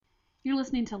You're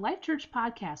listening to Life Church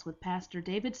Podcast with Pastor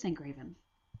David Singraven.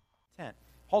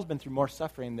 Paul's been through more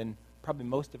suffering than probably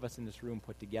most of us in this room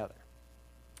put together.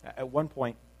 At one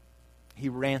point, he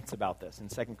rants about this in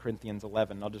 2 Corinthians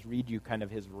 11. I'll just read you kind of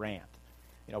his rant.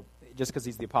 You know, just because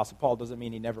he's the Apostle Paul doesn't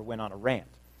mean he never went on a rant.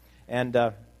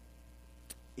 And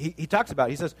he talks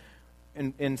about, he says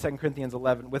in 2 Corinthians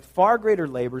 11, with far greater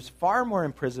labors, far more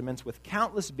imprisonments, with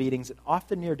countless beatings, and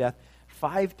often near death,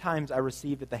 5 times I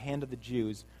received at the hand of the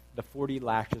Jews the 40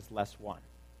 lashes less one.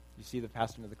 You see the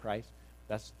passion of the Christ?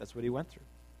 That's what he went through.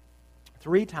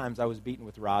 3 times I was beaten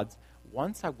with rods.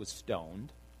 Once I was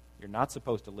stoned. You're not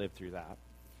supposed to live through that.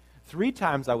 3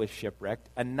 times I was shipwrecked.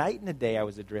 A night and a day I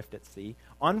was adrift at sea,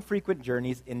 on frequent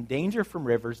journeys, in danger from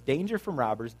rivers, danger from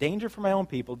robbers, danger from my own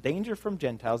people, danger from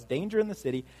Gentiles, danger in the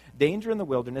city, danger in the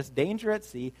wilderness, danger at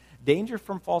sea, danger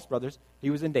from false brothers. He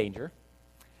was in danger.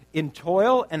 In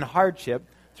toil and hardship,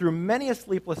 through many a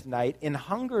sleepless night, in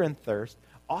hunger and thirst,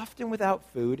 often without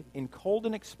food, in cold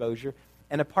and exposure,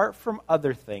 and apart from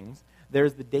other things, there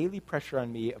is the daily pressure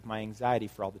on me of my anxiety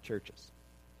for all the churches.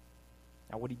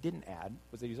 Now, what he didn't add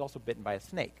was that he was also bitten by a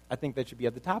snake. I think that should be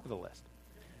at the top of the list.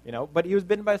 But he was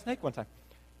bitten by a snake one time.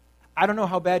 I don't know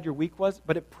how bad your week was,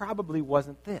 but it probably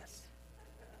wasn't this.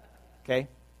 Okay?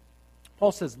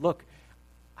 Paul says, look,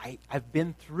 I've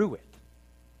been through it.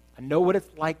 I know what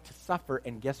it's like to suffer,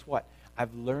 and guess what?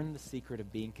 I've learned the secret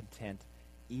of being content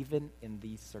even in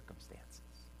these circumstances.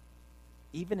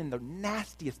 Even in the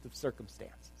nastiest of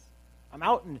circumstances. I'm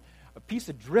out in a piece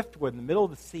of driftwood in the middle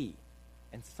of the sea,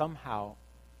 and somehow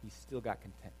he's still got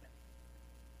contentment.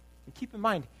 And keep in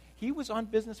mind, he was on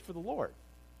business for the Lord.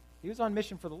 He was on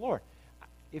mission for the Lord.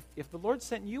 If the Lord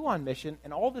sent you on mission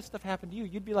and all this stuff happened to you,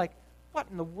 you'd be like, what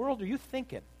in the world are you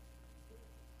thinking?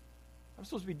 I'm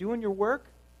supposed to be doing your work?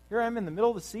 Here I am in the middle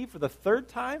of the sea for the 3rd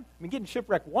time. I mean, getting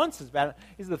shipwrecked once is bad.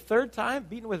 Is the 3rd time,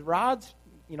 beaten with rods,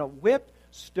 whipped,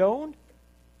 stoned,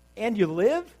 and you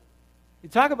live? You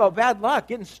talk about bad luck,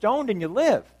 getting stoned and you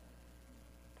live.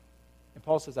 And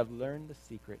Paul says, I've learned the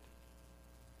secret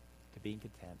to being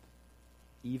content,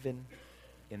 even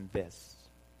in this.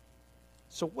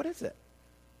 So what is it?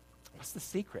 What's the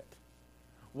secret?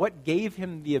 What gave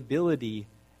him the ability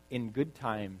in good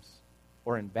times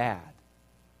or in bad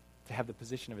to have the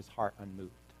position of his heart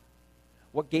unmoved?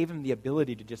 What gave him the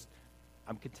ability to just,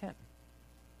 I'm content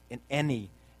in any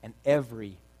and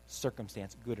every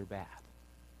circumstance, good or bad?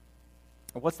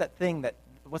 And what's that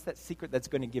secret that's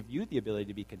going to give you the ability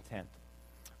to be content?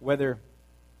 Whether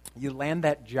you land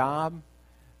that job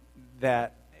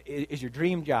that is your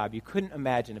dream job, you couldn't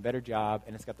imagine a better job,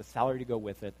 and it's got the salary to go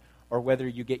with it, or whether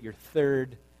you get your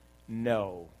 3rd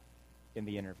no in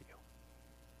the interview.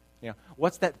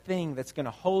 What's that thing that's going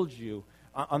to hold you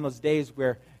on those days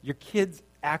where your kids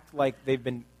act like they've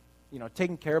been,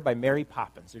 taken care of by Mary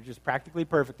Poppins? They're just practically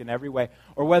perfect in every way,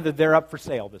 or whether they're up for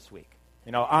sale this week.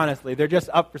 Honestly, they're just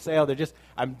up for sale. They're just,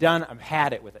 I'm done, I've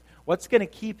had it with it. What's going to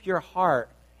keep your heart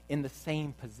in the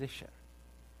same position?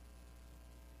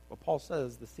 Well, Paul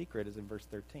says the secret is in verse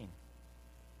 13.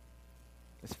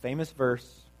 This famous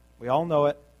verse, we all know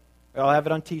it. We all have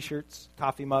it on t-shirts,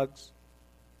 coffee mugs.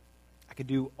 I can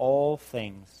do all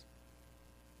things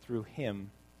through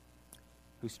him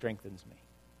who strengthens me.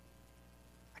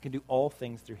 I can do all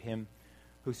things through him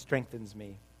who strengthens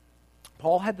me.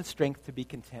 Paul had the strength to be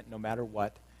content no matter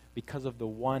what because of the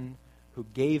one who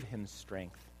gave him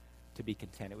strength to be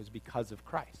content. It was because of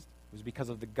Christ. It was because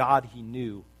of the God he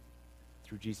knew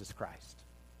through Jesus Christ.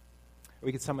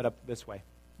 We can sum it up this way.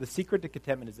 The secret to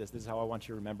contentment is this. This is how I want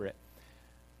you to remember it.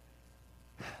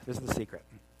 This is the secret.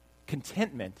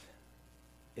 Contentment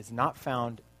is not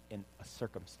found in a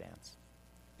circumstance.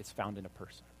 It's found in a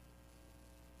person.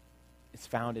 It's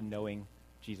found in knowing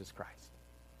Jesus Christ.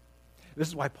 This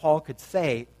is why Paul could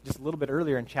say, just a little bit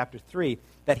earlier in chapter 3,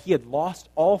 that he had lost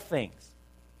all things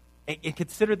and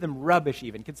considered them rubbish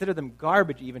even, considered them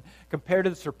garbage even, compared to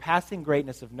the surpassing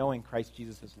greatness of knowing Christ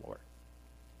Jesus as Lord.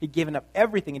 He'd given up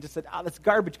everything and just said, that's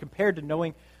garbage compared to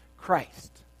knowing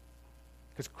Christ.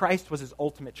 Because Christ was his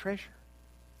ultimate treasure.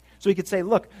 So he could say,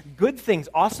 look, good things,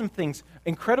 awesome things,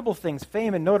 incredible things,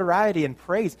 fame and notoriety and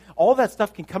praise, all that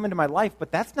stuff can come into my life,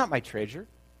 but that's not my treasure.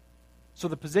 So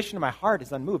the position of my heart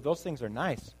is unmoved. Those things are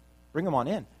nice. Bring them on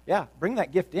in. Yeah, bring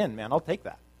that gift in, man. I'll take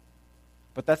that.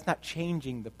 But that's not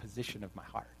changing the position of my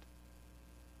heart.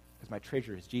 Because my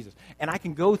treasure is Jesus. And I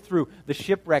can go through the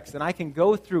shipwrecks, and I can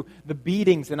go through the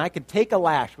beatings, and I can take a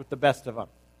lash with the best of them.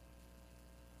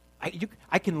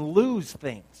 I can lose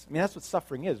things. I mean, that's what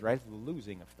suffering is, right? It's the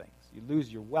losing of things. You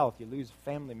lose your wealth. You lose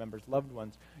family members, loved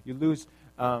ones. You lose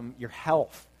your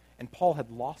health. And Paul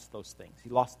had lost those things. He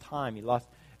lost time. He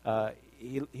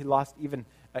lost even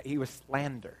He was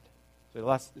slandered. So he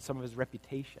lost some of his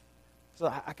reputation. So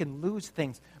I can lose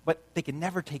things, but they can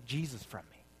never take Jesus from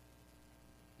me.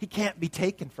 He can't be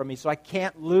taken from me, so I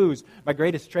can't lose my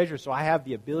greatest treasure, so I have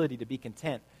the ability to be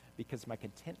content because my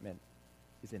contentment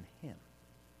is in him.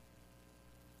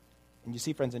 And you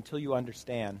see, friends, until you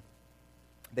understand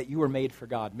that you were made for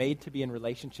God, made to be in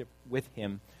relationship with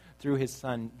him through his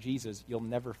son, Jesus, you'll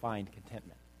never find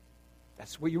contentment.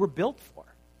 That's what you were built for.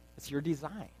 It's your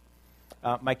design.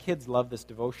 My kids love this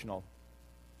devotional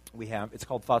we have. It's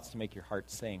called Thoughts to Make Your Heart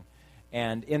Sing.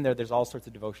 And in there's all sorts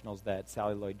of devotionals that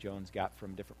Sally Lloyd-Jones got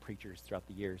from different preachers throughout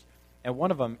the years. And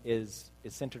one of them is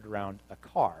centered around a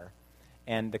car.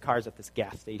 And the car's at this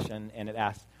gas station, and it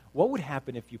asks, what would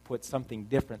happen if you put something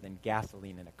different than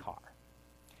gasoline in a car?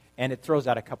 And it throws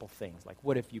out a couple things, like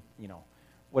what if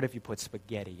you put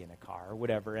spaghetti in a car or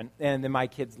whatever? And then my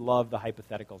kids love the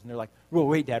hypotheticals. And they're like, well,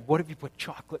 wait, Dad, what if you put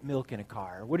chocolate milk in a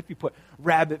car? Or what if you put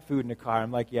rabbit food in a car?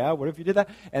 I'm like, yeah, what if you did that?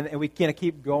 And we kind of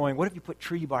keep going. What if you put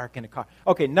tree bark in a car?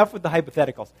 Okay, enough with the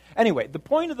hypotheticals. Anyway, the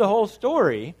point of the whole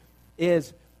story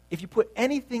is if you put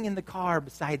anything in the car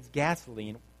besides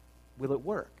gasoline, will it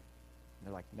work? And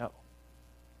they're like, no.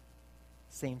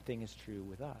 Same thing is true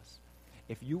with us.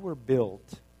 If you were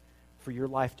built for your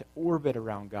life to orbit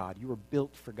around God, you were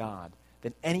built for God,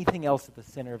 then anything else at the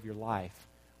center of your life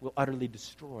will utterly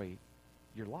destroy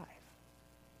your life.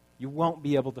 You won't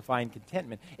be able to find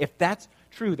contentment. If that's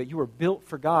true, that you were built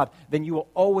for God, then you will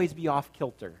always be off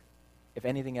kilter if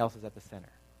anything else is at the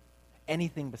center.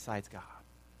 Anything besides God.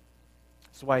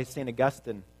 That's why St.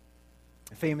 Augustine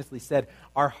famously said,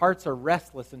 our hearts are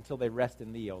restless until they rest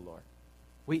in thee, O Lord.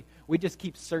 We just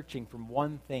keep searching from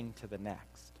one thing to the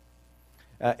next.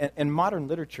 And modern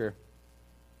literature,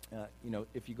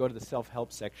 if you go to the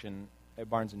self-help section at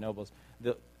Barnes & Noble's,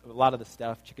 a lot of the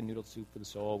stuff, chicken noodle soup for the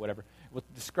soul, whatever, will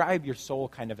describe your soul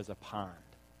kind of as a pond.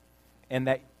 And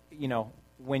that,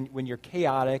 when you're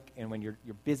chaotic and when you're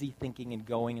busy thinking and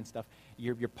going and stuff,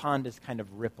 your pond is kind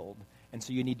of rippled. And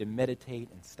so you need to meditate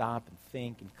and stop and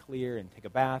think and clear and take a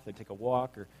bath or take a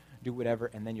walk or do whatever,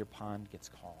 and then your pond gets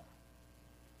calm.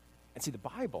 And see, the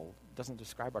Bible doesn't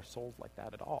describe our souls like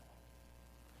that at all.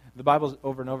 The Bible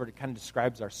over and over kind of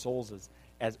describes our souls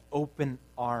as open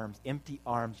arms, empty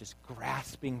arms, just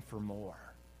grasping for more.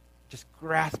 Just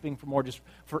grasping for more, just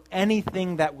for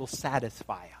anything that will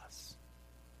satisfy us.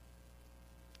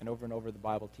 And over the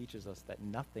Bible teaches us that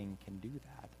nothing can do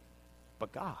that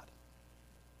but God.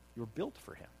 You're built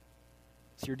for him.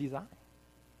 It's your design.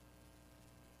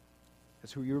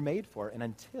 That's who you were made for. And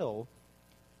until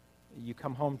you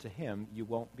come home to him, you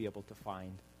won't be able to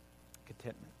find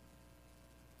contentment.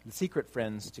 The secret,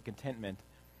 friends, to contentment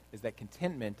is that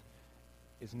contentment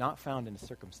is not found in a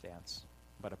circumstance,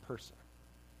 but a person.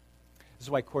 This is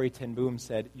why Corrie ten Boom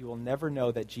said, you will never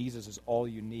know that Jesus is all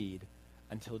you need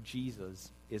until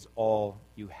Jesus is all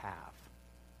you have.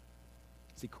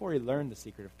 See, Corrie learned the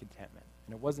secret of contentment,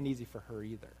 and it wasn't easy for her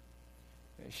either.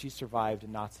 She survived a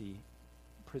Nazi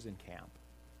prison camp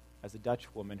as a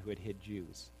Dutch woman who had hid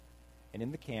Jews. And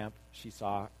in the camp, she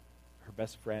saw her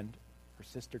best friend, her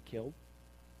sister, killed.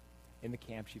 In the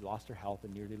camp, she lost her health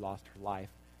and nearly lost her life,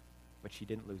 but she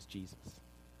didn't lose Jesus.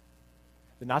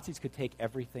 The Nazis could take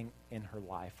everything in her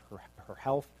life, her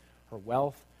health, her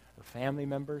wealth, her family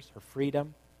members, her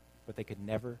freedom, but they could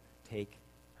never take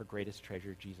her greatest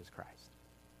treasure, Jesus Christ.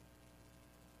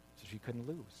 So she couldn't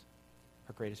lose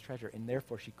her greatest treasure, and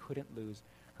therefore she couldn't lose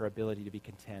her ability to be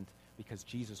content because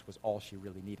Jesus was all she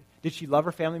really needed. Did she love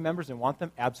her family members and want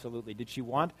them? Absolutely. Did she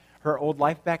want her old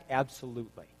life back?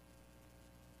 Absolutely.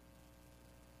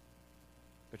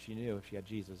 But she knew if she had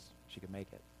Jesus, she could make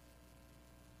it.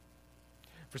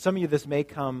 For some of you, this may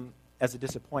come as a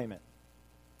disappointment.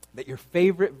 That your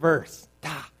favorite verse,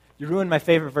 you ruined my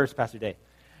favorite verse, Pastor Dave.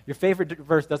 Your favorite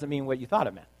verse doesn't mean what you thought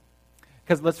it meant.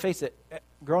 Because let's face it,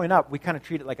 growing up, we kind of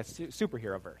treat it like a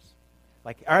superhero verse.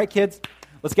 Like, all right, kids,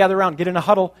 let's gather around, get in a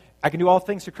huddle. I can do all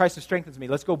things through Christ who strengthens me.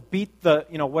 Let's go beat the,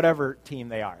 whatever team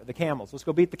they are, the Camels. Let's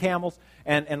go beat the Camels,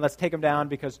 and let's take them down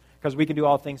because we can do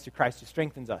all things through Christ who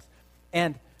strengthens us.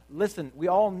 And listen, we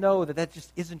all know that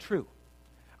just isn't true.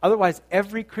 Otherwise,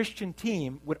 every Christian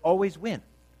team would always win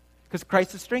because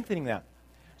Christ is strengthening them.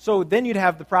 So then you'd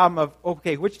have the problem of,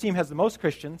 okay, which team has the most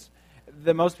Christians,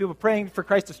 the most people praying for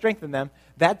Christ to strengthen them?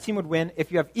 That team would win.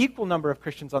 If you have equal number of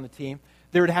Christians on the team,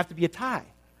 there would have to be a tie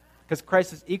because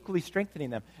Christ is equally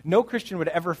strengthening them. No Christian would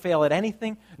ever fail at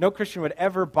anything. No Christian would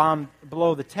ever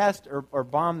blow the test or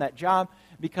bomb that job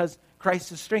because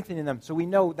Christ is strengthening them. So we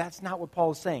know that's not what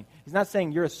Paul is saying. He's not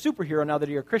saying you're a superhero now that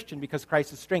you're a Christian because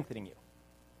Christ is strengthening you.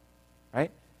 Right?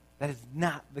 That is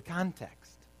not the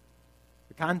context.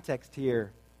 The context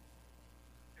here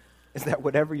is that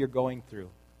whatever you're going through,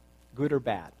 good or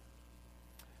bad,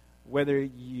 whether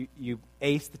you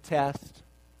ace the test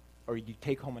or you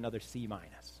take home another C minus,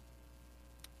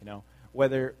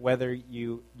 whether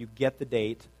you get the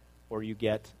date or you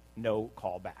get no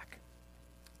call back,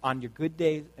 on your good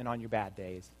days and on your bad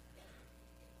days,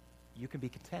 you can be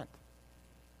content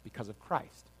because of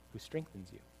Christ who strengthens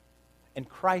you. And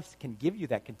Christ can give you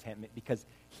that contentment because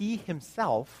he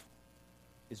himself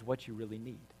is what you really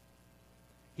need.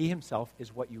 He himself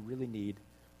is what you really need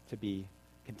to be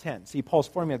content. See, Paul's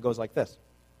formula goes like this.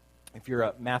 If you're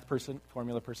a math person,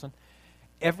 formula person,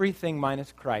 everything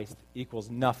minus Christ equals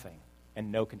nothing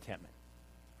and no contentment.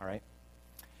 All right?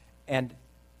 And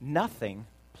nothing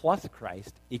plus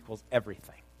Christ equals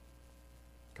everything.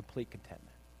 Complete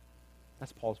contentment.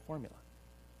 That's Paul's formula.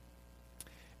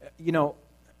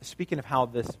 Speaking of how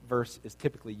this verse is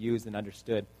typically used and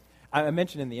understood, I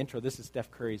mentioned in the intro, this is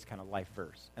Steph Curry's kind of life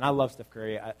verse. And I love Steph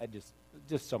Curry. I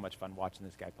just so much fun watching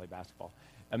this guy play basketball.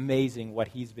 Amazing what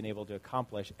he's been able to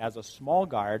accomplish as a small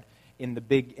guard in the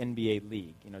big NBA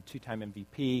league. 2-time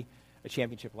MVP, a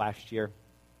championship last year.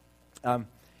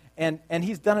 And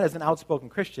he's done it as an outspoken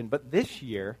Christian. But this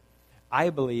year, I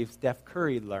believe Steph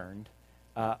Curry learned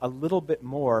a little bit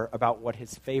more about what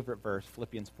his favorite verse,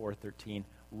 Philippians 4:13,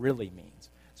 really means.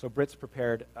 So Britt's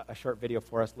prepared a short video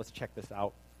for us. Let's check this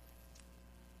out.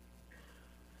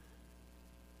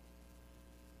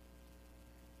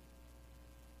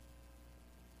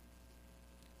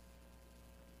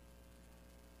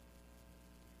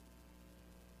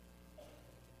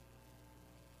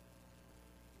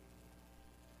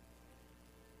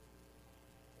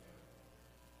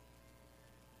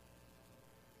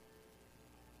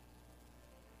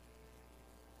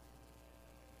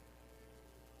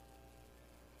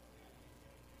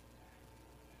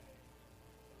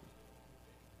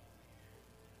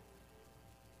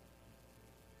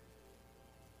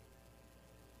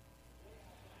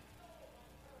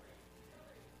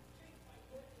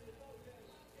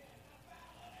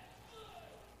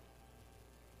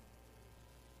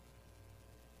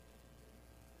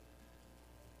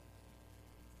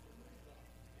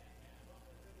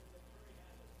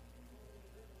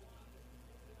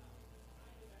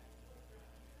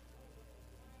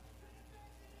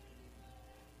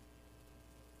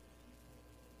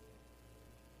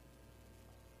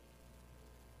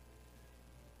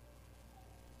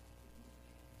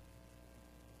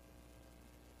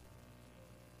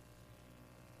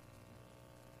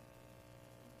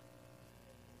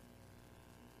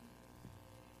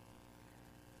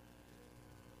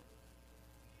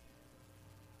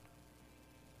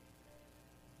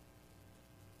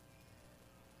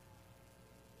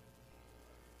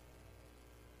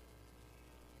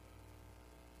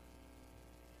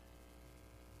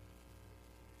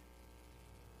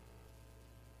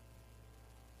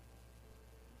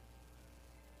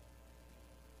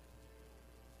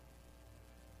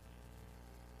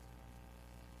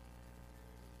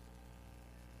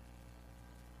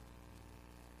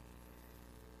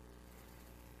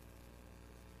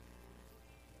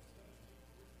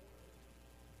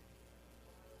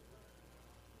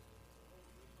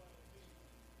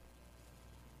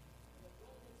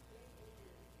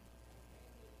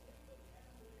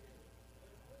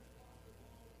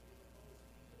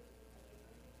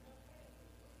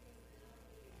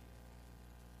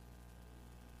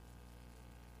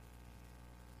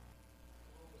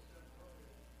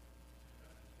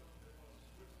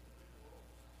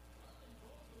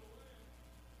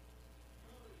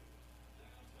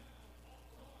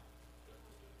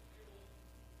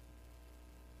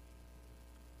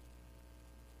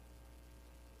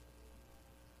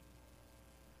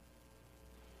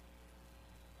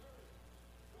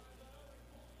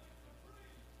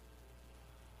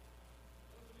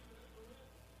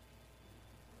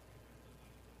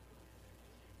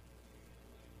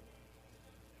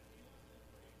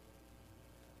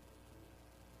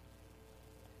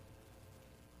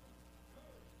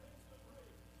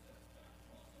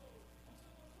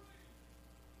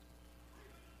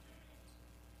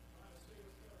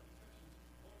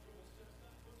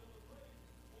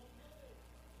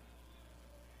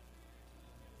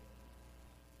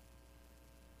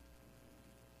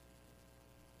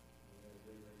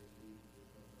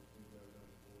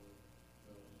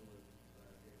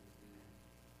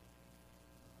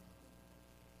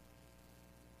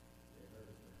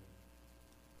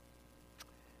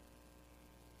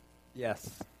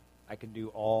 Yes, I can do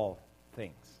all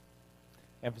things.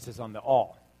 Emphasis on the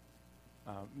all,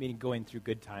 meaning going through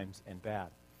good times and bad.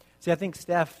 See, I think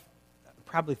Steph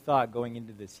probably thought going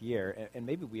into this year, and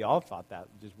maybe we all thought that,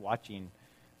 just watching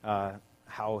how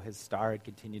how his star had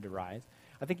continued to rise.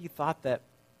 I think he thought that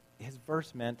his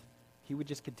verse meant he would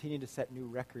just continue to set new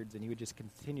records and he would just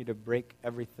continue to break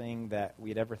everything that we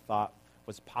had ever thought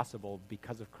was possible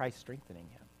because of Christ strengthening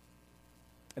him.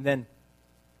 And then,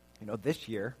 this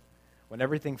year, when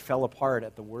everything fell apart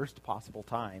at the worst possible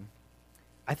time,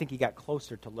 I think he got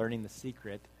closer to learning the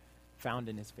secret found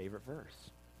in his favorite verse.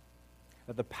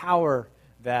 That the power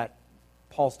that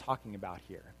Paul's talking about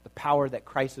here, the power that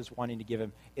Christ is wanting to give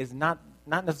him, is not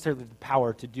necessarily the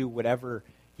power to do whatever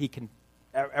he can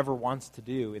ever wants to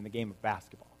do in the game of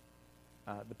basketball.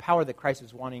 The power that Christ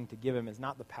is wanting to give him is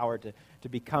not the power to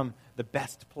become the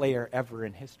best player ever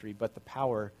in history, but the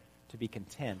power to be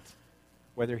content,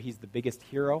 whether he's the biggest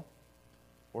hero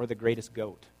or the greatest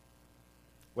GOAT,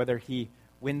 whether he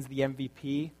wins the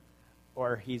MVP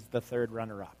or he's the third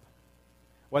runner-up,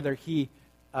 whether he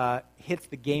hits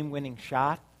the game-winning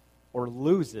shot or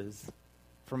loses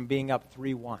from being up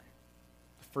 3-1,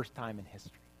 the first time in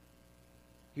history.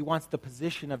 He wants the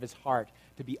position of his heart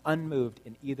to be unmoved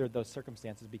in either of those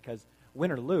circumstances because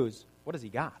win or lose, what does he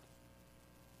got?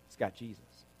 He's got Jesus,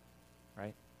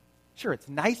 right? Sure, it's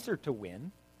nicer to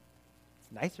win.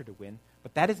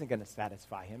 But that isn't going to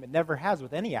satisfy him. It never has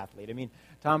with any athlete. I mean,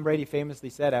 Tom Brady famously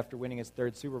said after winning his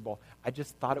third Super Bowl, I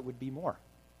just thought it would be more.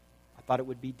 I thought it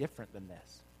would be different than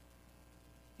this.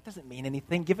 It doesn't mean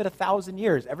anything. Give it 1,000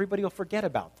 years. Everybody will forget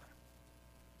about them.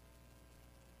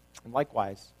 And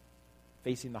likewise,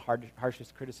 facing the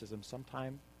harshest criticism,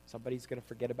 sometime somebody's going to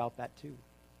forget about that too.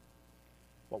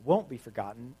 What won't be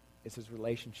forgotten is his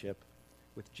relationship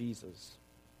with Jesus.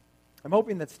 I'm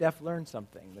hoping that Steph learned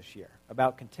something this year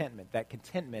about contentment, that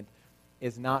contentment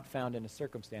is not found in a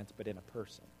circumstance but in a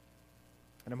person.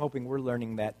 And I'm hoping we're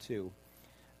learning that too.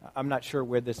 I'm not sure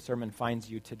where this sermon finds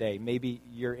you today. Maybe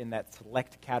you're in that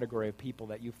select category of people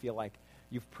that you feel like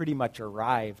you've pretty much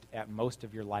arrived at most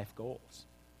of your life goals.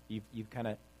 You've kind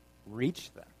of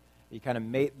reached them.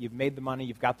 You've made the money,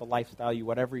 you've got the lifestyle,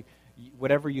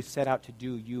 whatever you set out to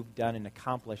do, you've done and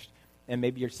accomplished. And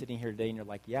maybe you're sitting here today and you're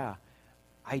like, yeah,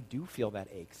 I do feel that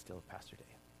ache still, Pastor Dave.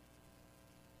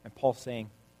 And Paul's saying,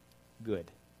 good.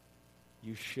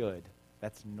 You should.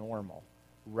 That's normal.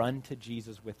 Run to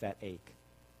Jesus with that ache.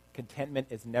 Contentment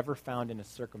is never found in a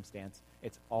circumstance.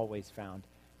 It's always found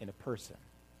in a person.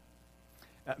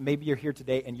 Maybe you're here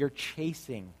today and you're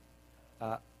chasing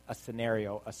a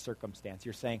scenario, a circumstance.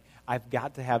 You're saying, I've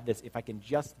got to have this. If I can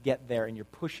just get there, and you're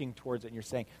pushing towards it, and you're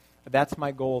saying, that's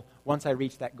my goal. Once I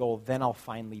reach that goal, then I'll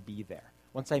finally be there.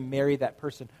 Once I marry that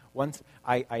person, once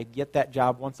I get that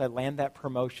job, once I land that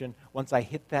promotion, once I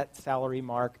hit that salary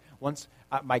mark, once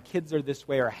my kids are this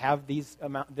way or have this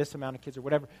amount of kids or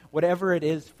whatever it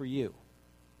is for you.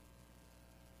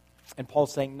 And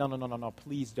Paul's saying, no,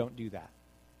 please don't do that.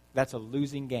 That's a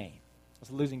losing game. It's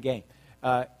a losing game.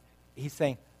 He's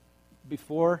saying,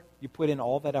 before you put in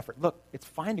all that effort, look, it's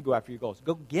fine to go after your goals.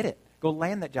 Go get it. Go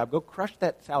land that job. Go crush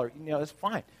that salary. It's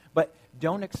fine. But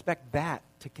don't expect that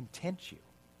to content you.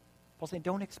 Paul's saying,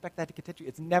 don't expect that to content you.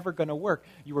 It's never going to work.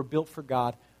 You were built for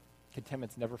God.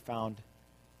 Contentment's never found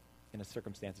in a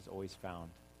circumstance. It's always found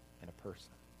in a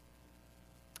person.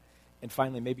 And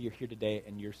finally, maybe you're here today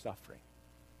and you're suffering.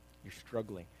 You're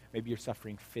struggling. Maybe you're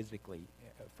suffering physically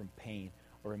from pain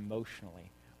or emotionally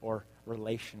or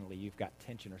relationally. You've got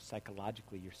tension or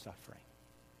psychologically you're suffering.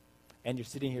 And you're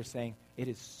sitting here saying, it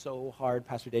is so hard,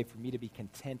 Pastor Dave, for me to be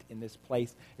content in this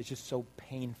place. It's just so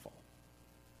painful.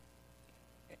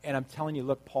 And I'm telling you,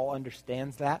 look, Paul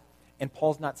understands that. And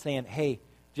Paul's not saying, hey,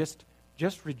 just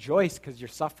rejoice because your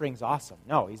suffering's awesome.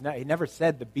 No, he never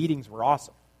said the beatings were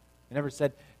awesome. He never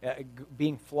said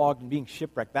being flogged and being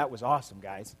shipwrecked, that was awesome,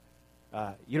 guys.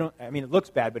 It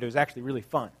looks bad, but it was actually really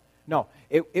fun. No,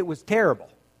 it was terrible.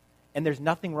 And there's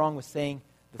nothing wrong with saying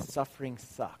the suffering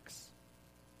sucks.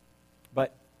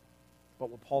 But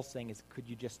what Paul's saying is, could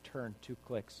you just turn 2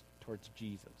 clicks towards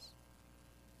Jesus?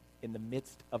 In the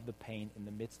midst of the pain, in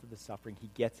the midst of the suffering, he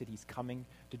gets it. He's coming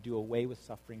to do away with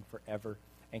suffering forever.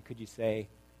 And could you say,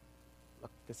 look,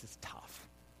 this is tough,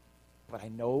 but I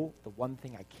know the one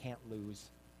thing I can't lose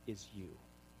is you,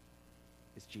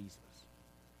 is Jesus.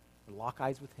 Lock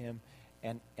eyes with him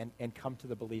and come to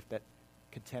the belief that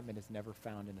contentment is never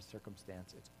found in a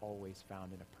circumstance. It's always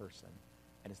found in a person,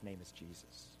 and his name is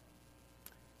Jesus.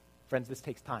 Friends, this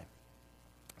takes time.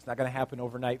 It's not going to happen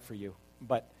overnight for you,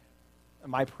 but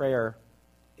my prayer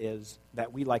is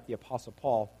that we, like the Apostle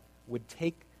Paul, would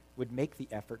make the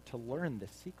effort to learn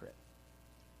this secret,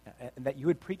 and that you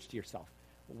would preach to yourself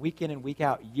week in and week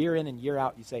out, year in and year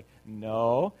out. You say,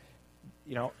 no,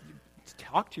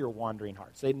 talk to your wandering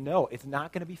heart. Say, no, it's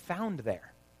not going to be found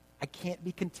there. I can't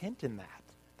be content in that.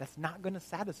 That's not going to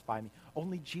satisfy me.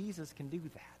 Only Jesus can do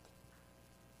that.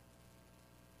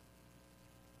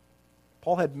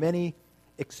 Paul had many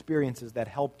experiences that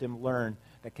helped him learn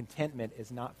that contentment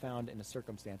is not found in a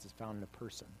circumstance, it's found in a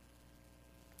person.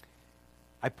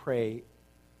 I pray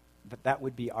that that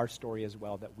would be our story as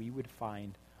well, that we would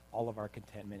find all of our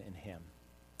contentment in him.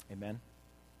 Amen?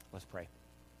 Let's pray.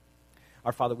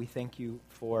 Our Father, we thank you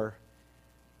for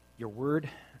your word.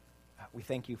 We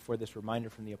thank you for this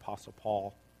reminder from the Apostle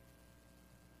Paul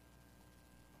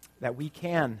that we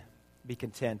can be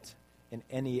content in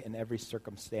any and every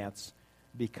circumstance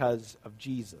because of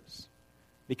Jesus.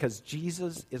 Because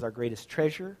Jesus is our greatest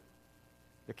treasure.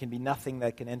 There can be nothing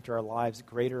that can enter our lives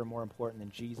greater or more important than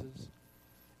Jesus.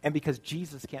 And because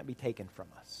Jesus can't be taken from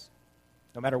us.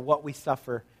 No matter what we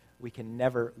suffer, we can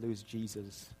never lose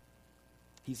Jesus.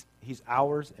 He's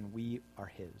ours and we are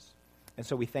his. And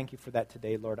so we thank you for that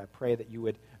today, Lord. I pray that you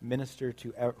would minister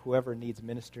to whoever needs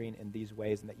ministering in these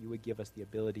ways, and that you would give us the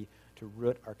ability to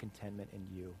root our contentment in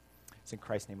you. It's in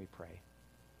Christ's name we pray.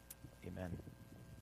 Amen.